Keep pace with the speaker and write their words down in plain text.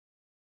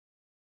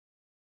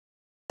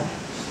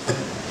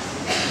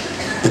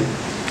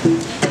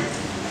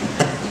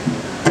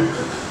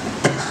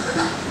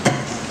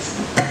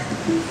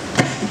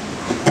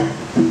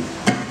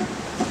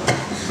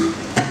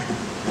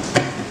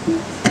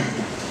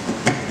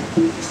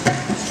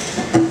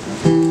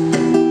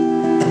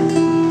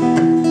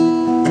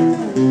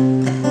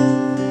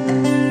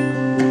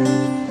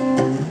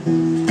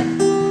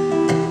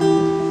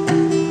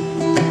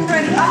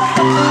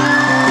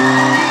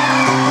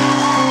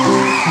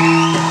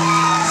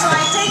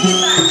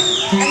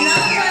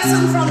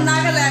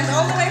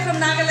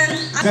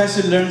You guys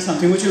should learn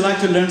something. Would you like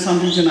to learn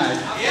something tonight?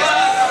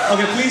 Yeah.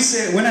 Okay, please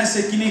say, when I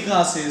say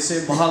kinika say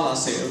bahala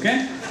say,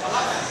 okay?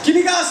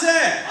 Kinika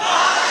say!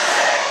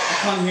 I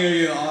can't hear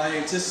you.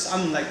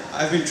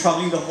 I've been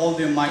traveling the whole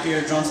day, my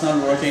eardrum's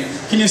not working.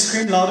 Can you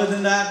scream louder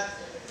than that?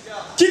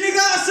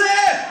 Kinika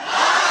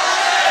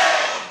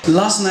say!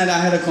 Last night I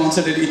had a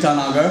concert at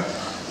Itanagar,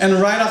 and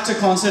right after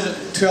concert,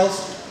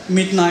 12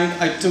 midnight,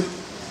 I took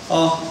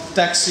a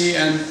taxi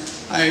and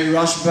I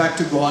rushed back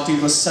to Guwahati.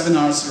 It was 7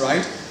 hours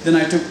ride. Then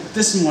I took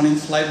this morning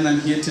flight and I'm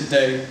here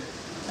today.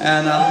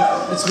 And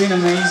it's been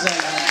amazing.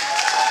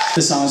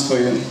 This song is for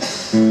you.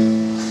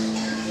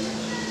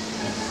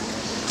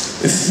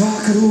 If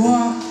I could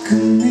walk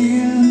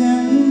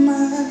 1,000,000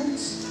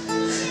 miles,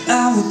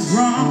 I would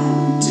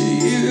run to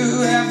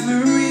you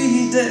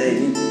every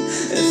day.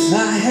 If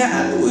I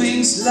had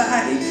wings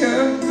like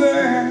a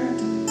bird,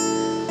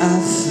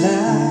 I'd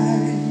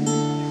fly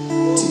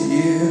to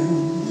you.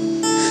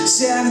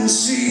 7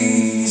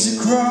 seas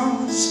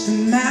across the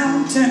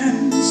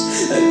mountains,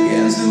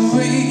 against the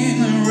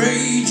wind and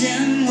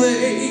raging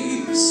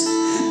waves,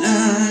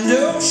 and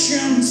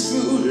oceans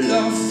full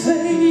of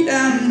fate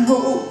and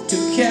hope.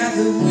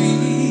 Together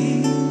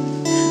we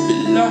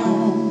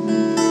belong.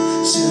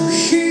 So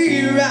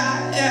here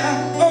I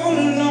am all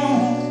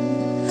alone,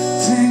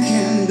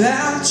 thinking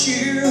about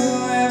you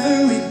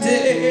every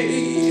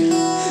day.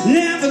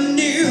 Never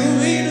knew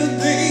it would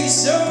be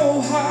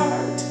so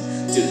hard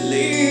to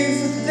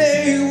live a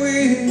day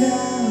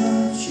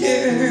without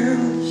you.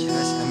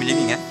 Shiraz, kami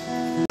living, eh?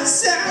 I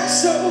sound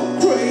so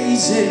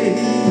crazy,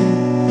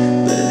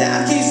 but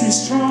that keeps me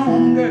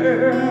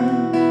stronger.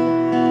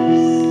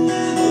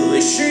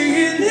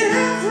 Wishing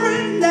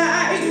every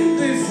night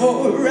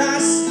before I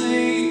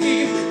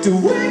sleep to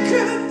wake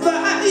up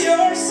by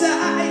your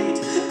side.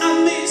 I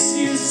miss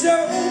you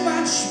so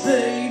much,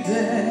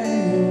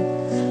 baby.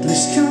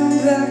 Please come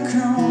back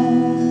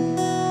home.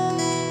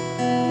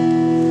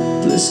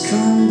 Please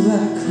come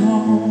back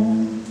home.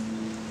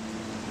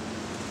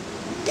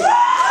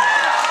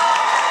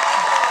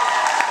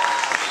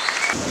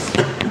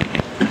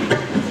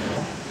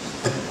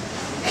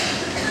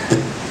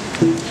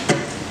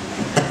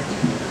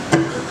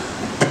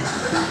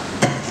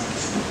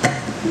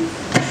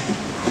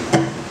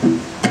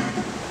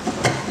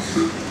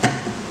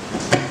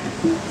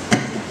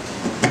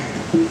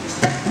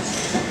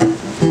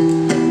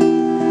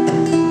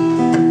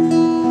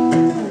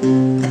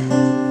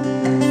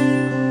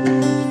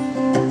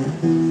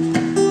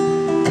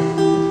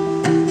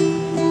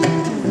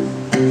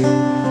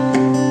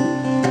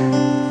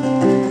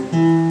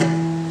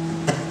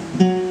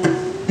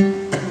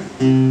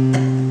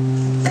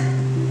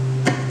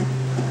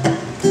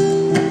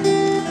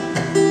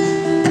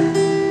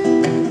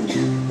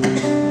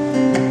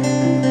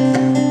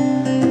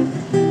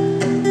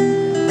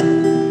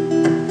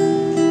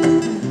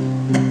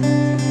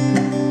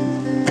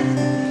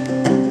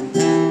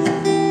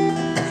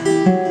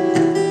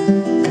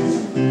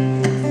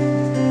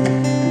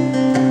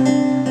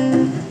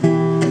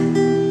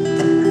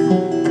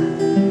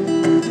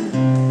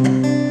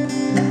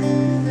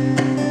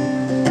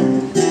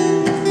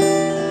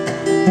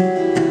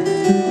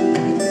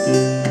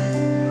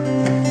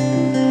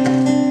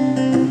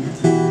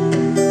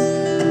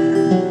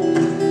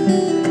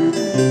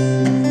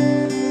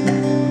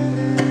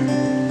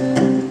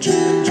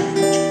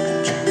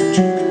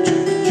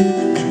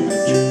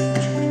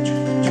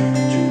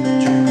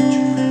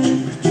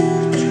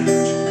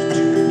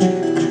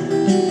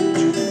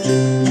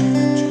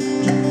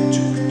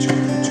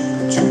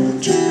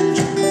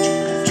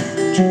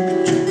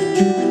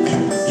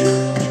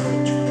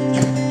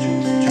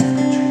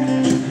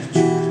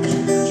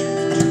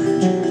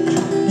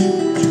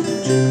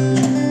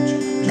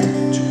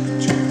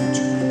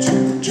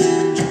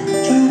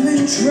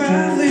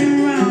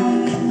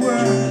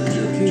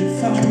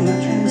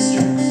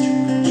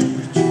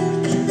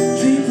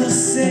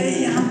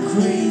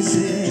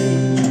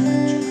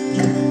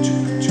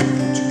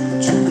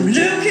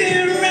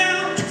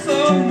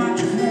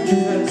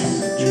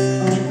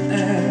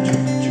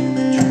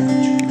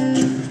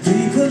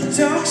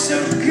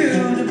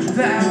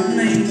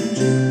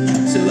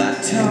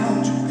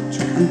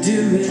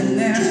 Doing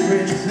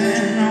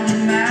everything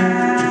on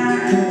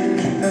my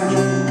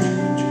own.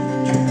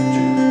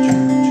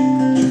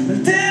 But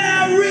then I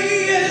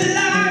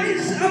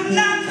realize I'm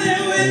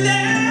nothing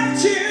without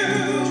you.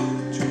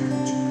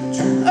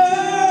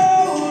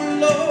 Oh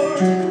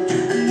Lord, I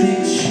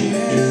need you.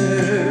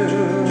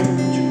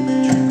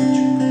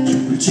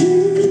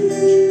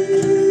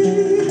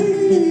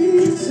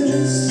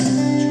 Jesus,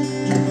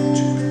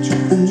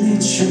 I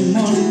need you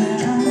more now.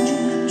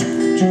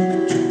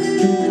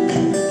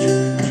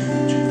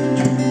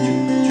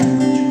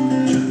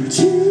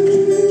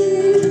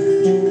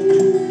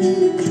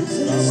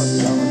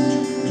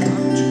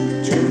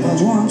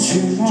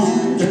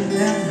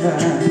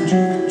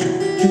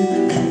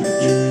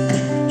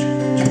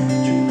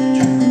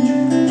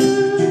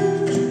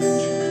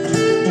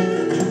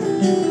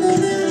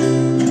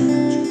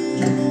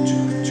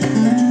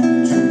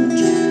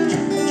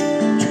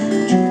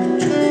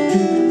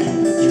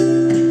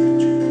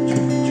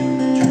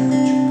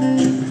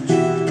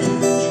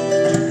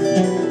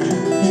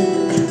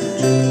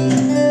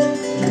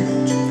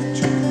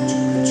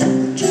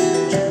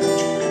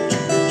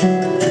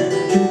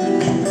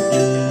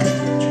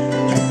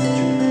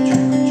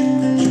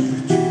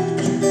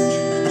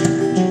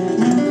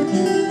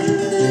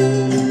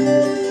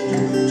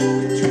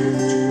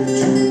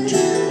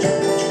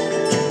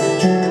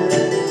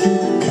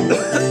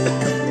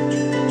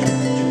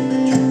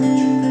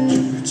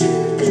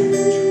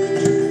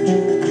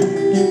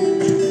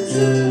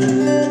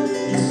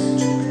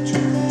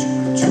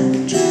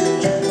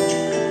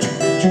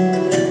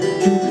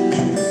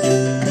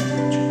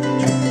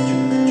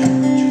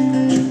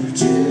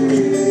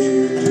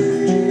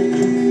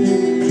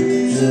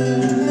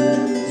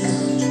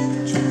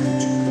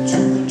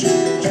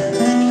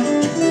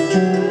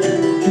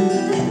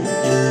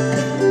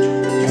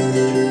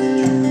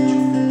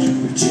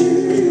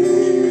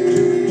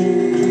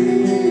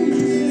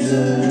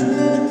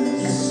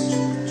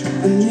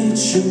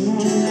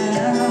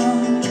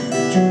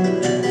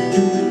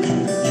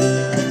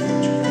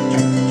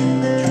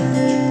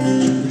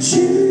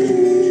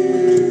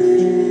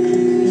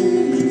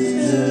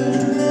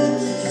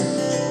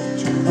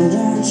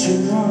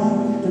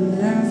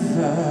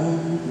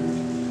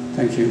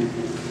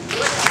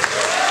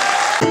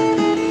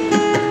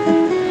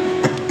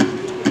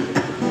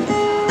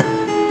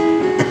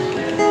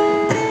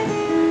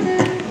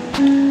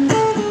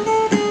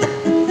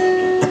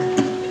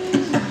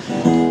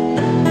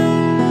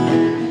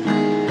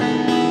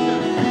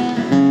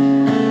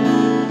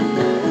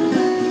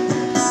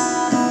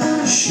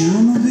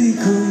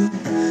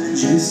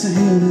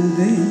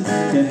 सुने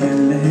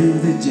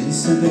कहले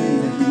जैसा बह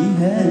रही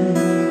है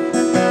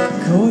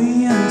कोई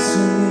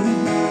आंसू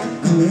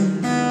कोई.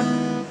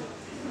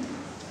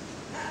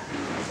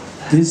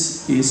 This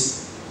is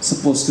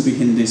supposed to be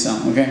Hindi song,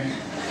 okay?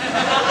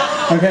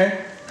 Okay?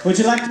 Would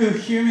you like to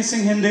hear me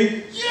sing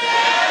Hindi?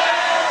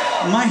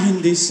 Yeah! My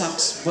Hindi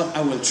sucks, but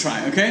I will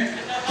try, okay?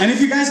 And if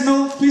you guys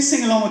know, please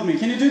sing along with me.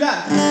 Can you do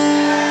that?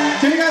 Yeah!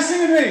 Can you guys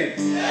sing with me?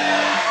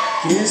 Yeah!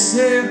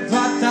 किसे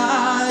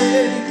बताए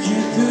कि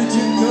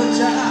तुझको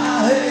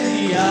चाहे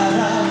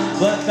यारा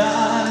बता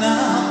ना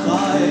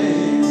पाए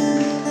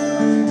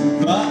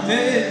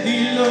बातें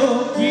दिलों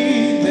की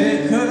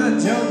देख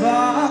जो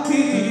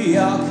बाकी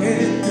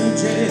आंखें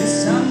तुझे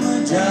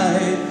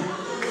समझाए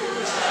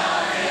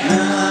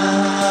ना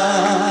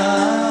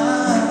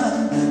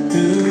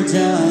तू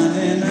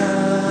जाने ना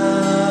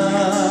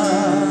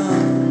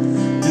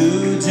तू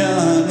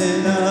जाने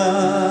ना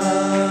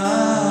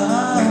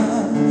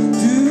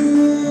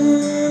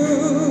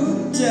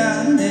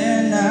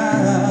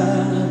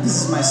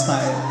my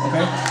style,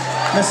 okay?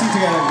 Let's sing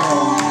together.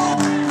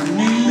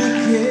 Nil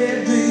ke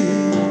din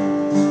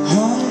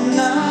hum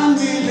na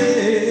mile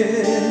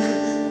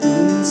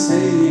tumse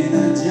ye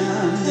na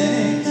jaane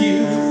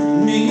kyun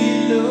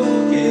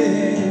miloge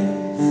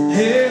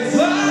hai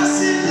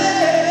fasile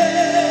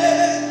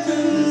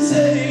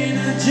tumse ye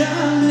na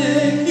jaane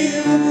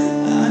kyun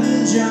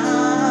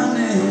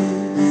anjane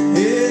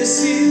hai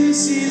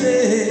silsile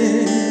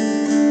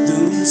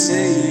tumse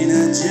ye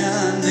na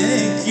jaane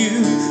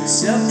kyun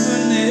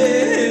sapne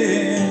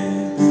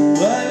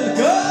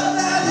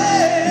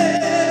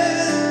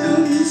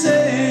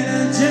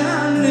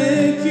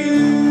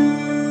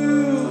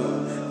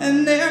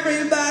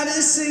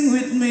sing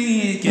with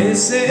me,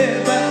 कैसे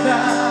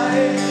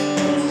बताए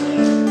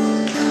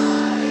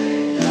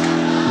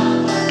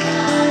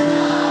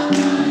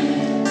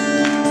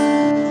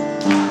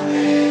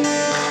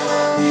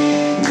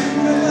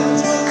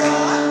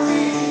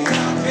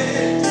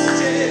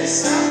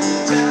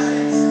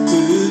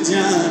तू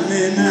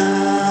जाने ना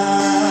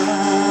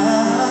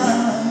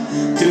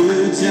तू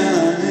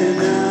जाने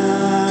ना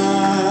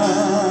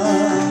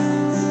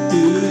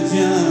तू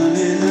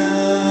जाने ना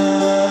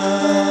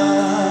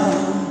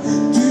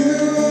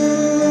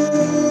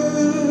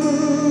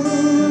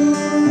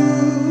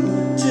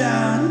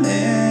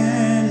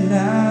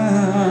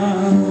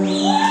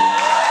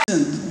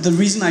The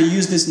reason I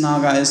use this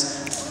naga is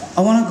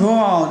I want to go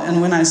out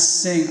and when I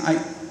sing, I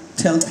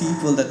tell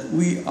people that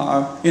we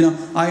are,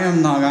 I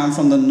am Naga, I'm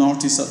from the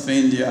northeast of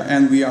India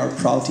and we are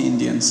proud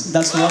Indians.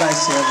 That's what I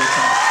say every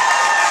time.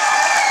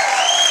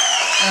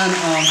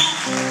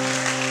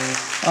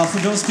 And for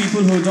those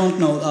people who don't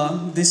know,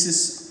 this is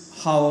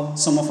how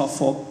some of our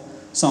folk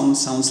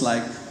songs sounds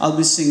like. I'll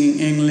be singing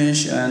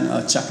English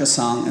and Chaka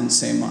song and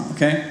Sema,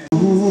 okay?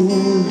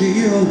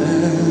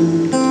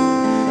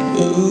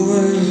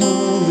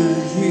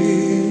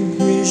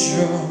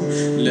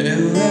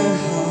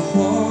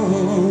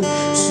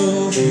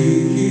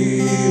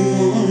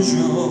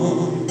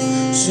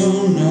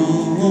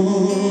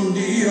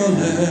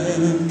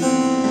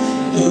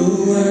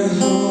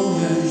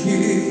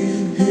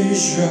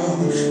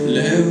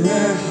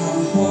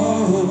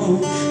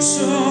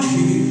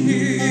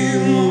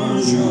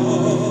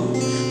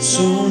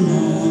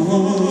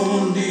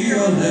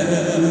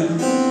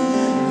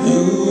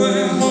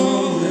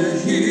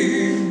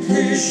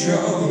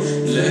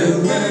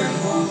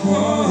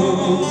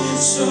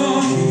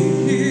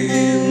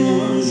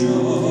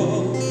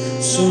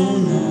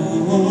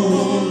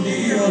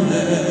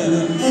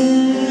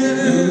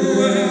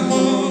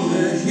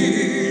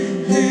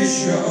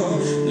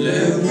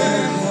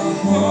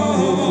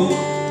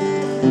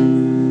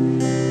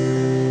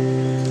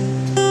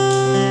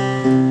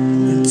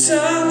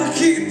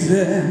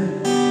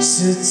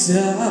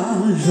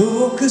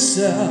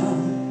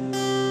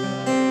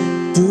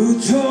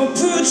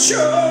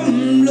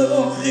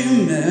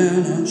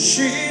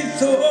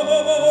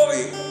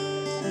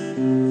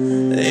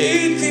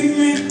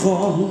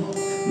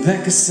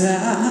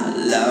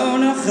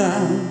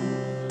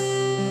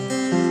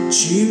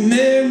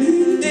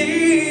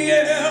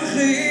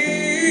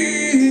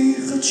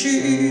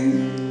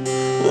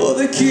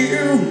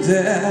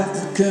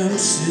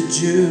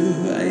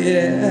 Kumsujulo,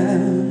 yeah.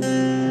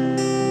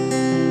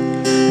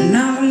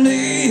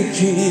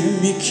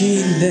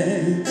 Mikile,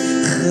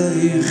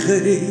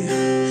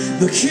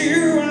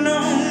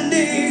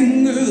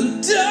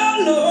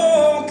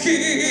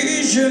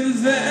 je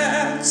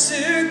vais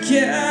te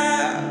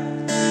garder,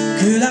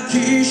 que la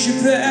quiche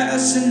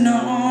passe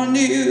non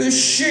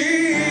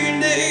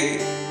uscire,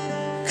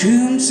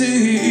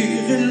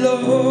 Kumsujulo.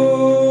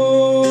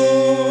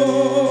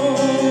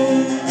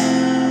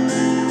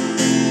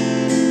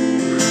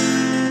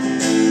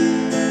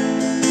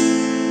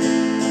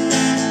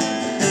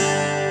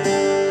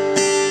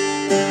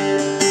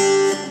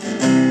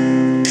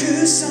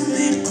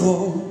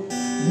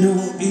 No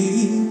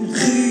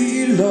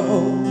irilo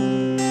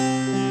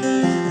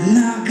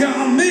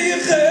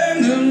Nagamire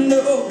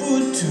no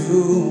utu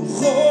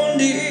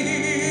Khoni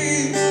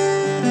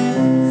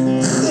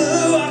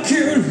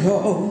Khwakulo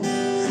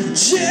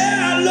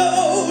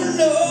Jello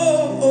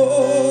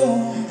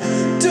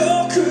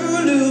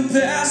Dokulu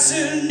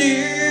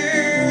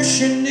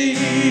fascination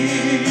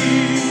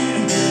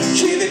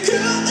keep it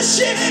cool, the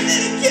shit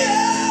and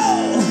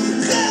go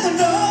heaven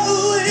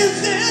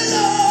always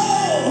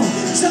below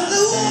try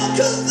to walk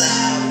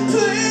without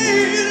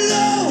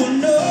below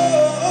no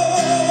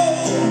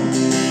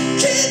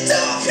keep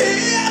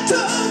talking I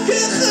don't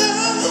get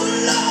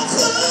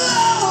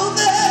low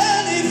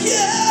then if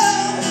you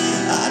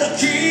I don't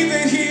keep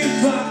it here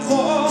back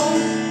home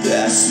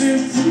that's the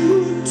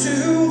food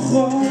to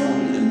hold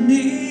the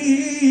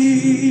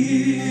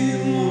need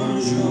my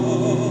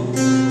job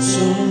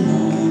so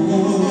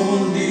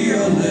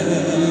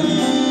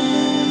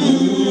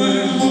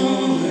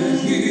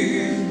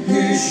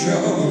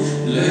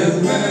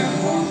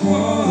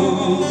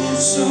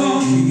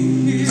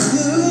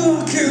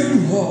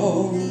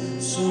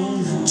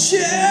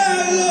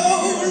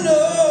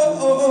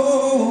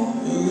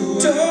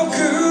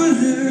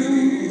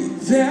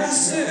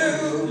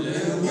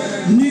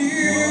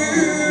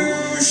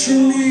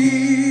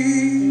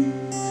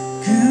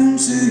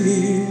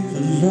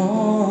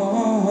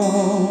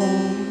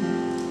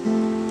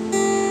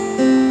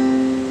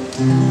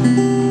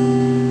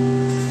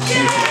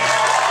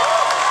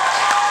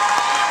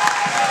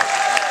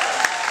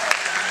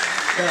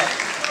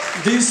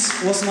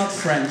This was not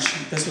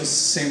French, this was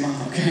Sema,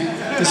 okay?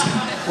 This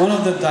one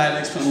of the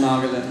dialects from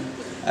Nagaland.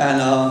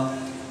 And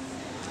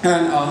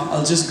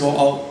I'll just go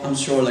out, I'm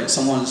sure like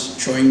someone's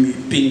showing me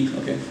pink,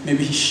 okay?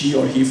 Maybe she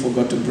or he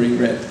forgot to bring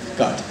red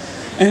card.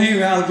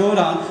 Anyway, I'll go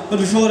down. But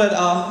before that,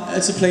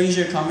 it's a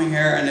pleasure coming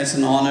here and it's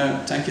an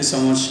honor. Thank you so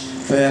much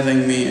for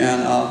having me.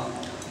 And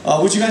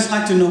would you guys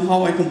like to know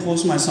how I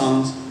compose my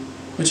songs?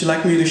 Would you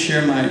like me to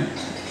share my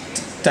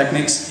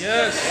techniques?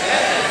 Yes.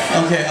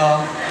 Okay,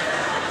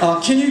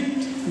 can you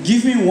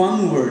give me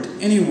one word,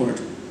 any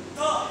word?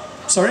 No.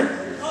 Sorry?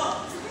 No.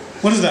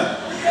 What is that?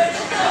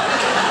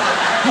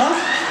 Huh?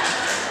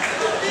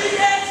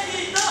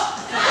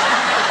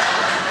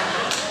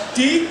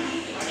 T?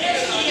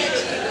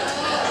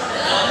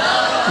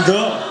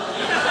 Duh.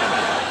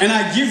 And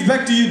I give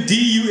back to you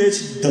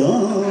D-U-H,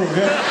 duh.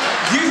 Okay?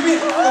 Give me,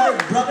 okay,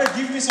 brother,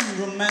 give me some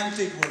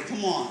romantic word,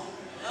 come on.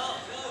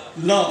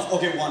 Love,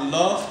 okay, one,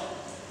 love.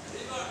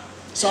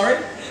 Sorry?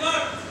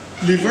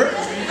 Liver.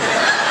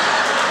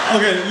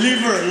 Okay,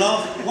 liver,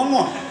 love. One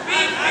more.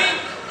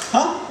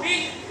 Huh?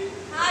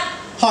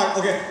 Heart.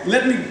 Okay,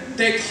 let me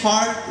take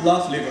heart,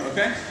 love, liver,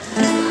 okay?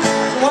 So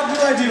what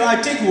do?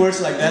 I take words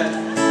like that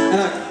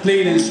and I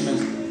play an instrument.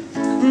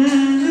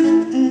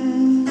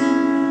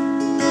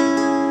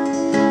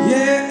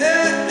 Yeah,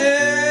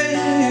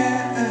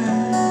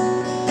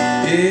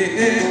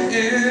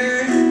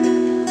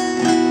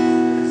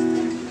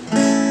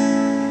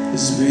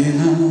 It's been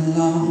a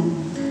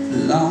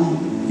long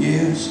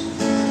years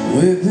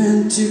we've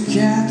been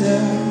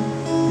together.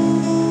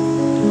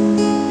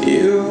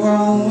 You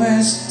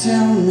always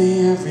tell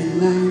me every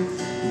night,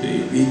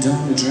 baby,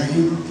 don't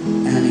drink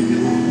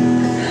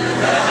anymore.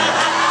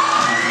 I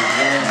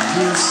love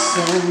you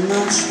so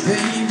much,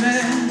 baby.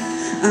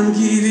 I'm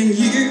giving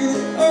you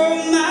all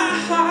my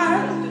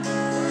heart,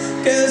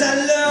 'cause I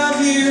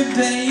love you,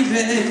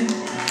 baby.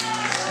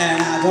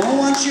 And I don't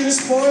want you to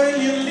spoil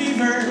your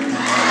liver,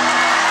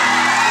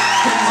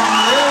 'cause I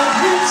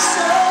love you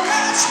so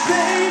much,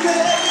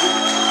 baby.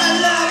 I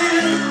love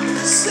you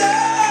so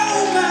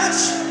much.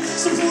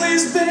 So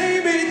please,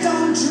 baby,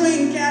 don't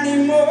drink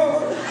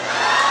anymore,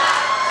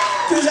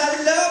 'cause I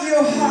love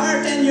your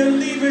heart and your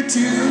liver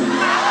too,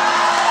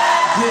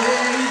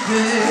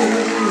 baby.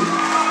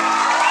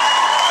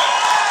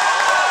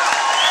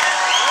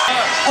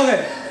 Okay,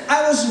 I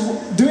was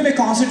doing a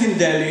concert in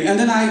Delhi and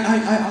then I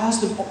asked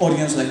the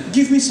audience like,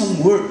 give me some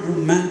word,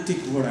 romantic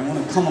word, I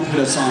want to come up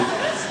with a song.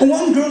 And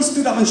one girl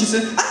stood up and she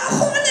said,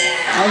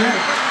 okay.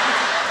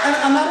 And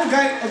another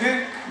guy,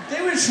 okay,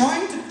 they were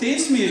trying to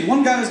taste me.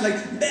 One guy was like,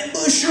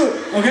 bamboo shoot,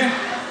 okay?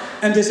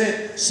 And they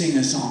said, sing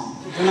a song.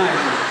 And I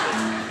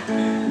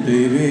did.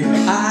 Baby,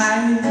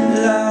 I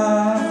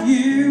love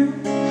you.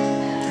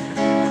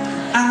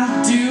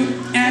 I'll do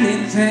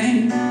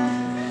anything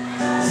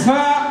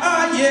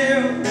for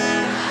you.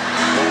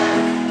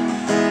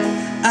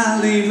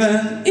 I'll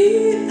even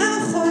eat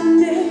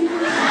Axone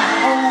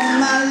all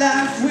my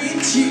life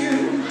with you.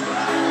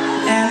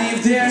 And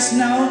if there's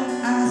no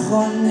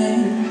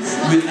Axone,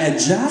 we'll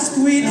adjust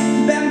with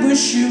bamboo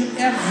shoot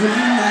every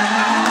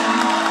night.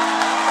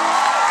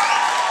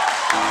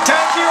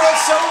 Thank you all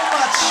so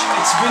much.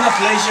 It's been a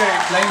pleasure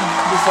playing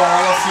before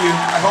all of you. I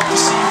hope to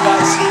see you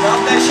guys. God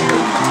bless you.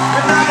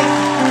 Good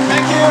night.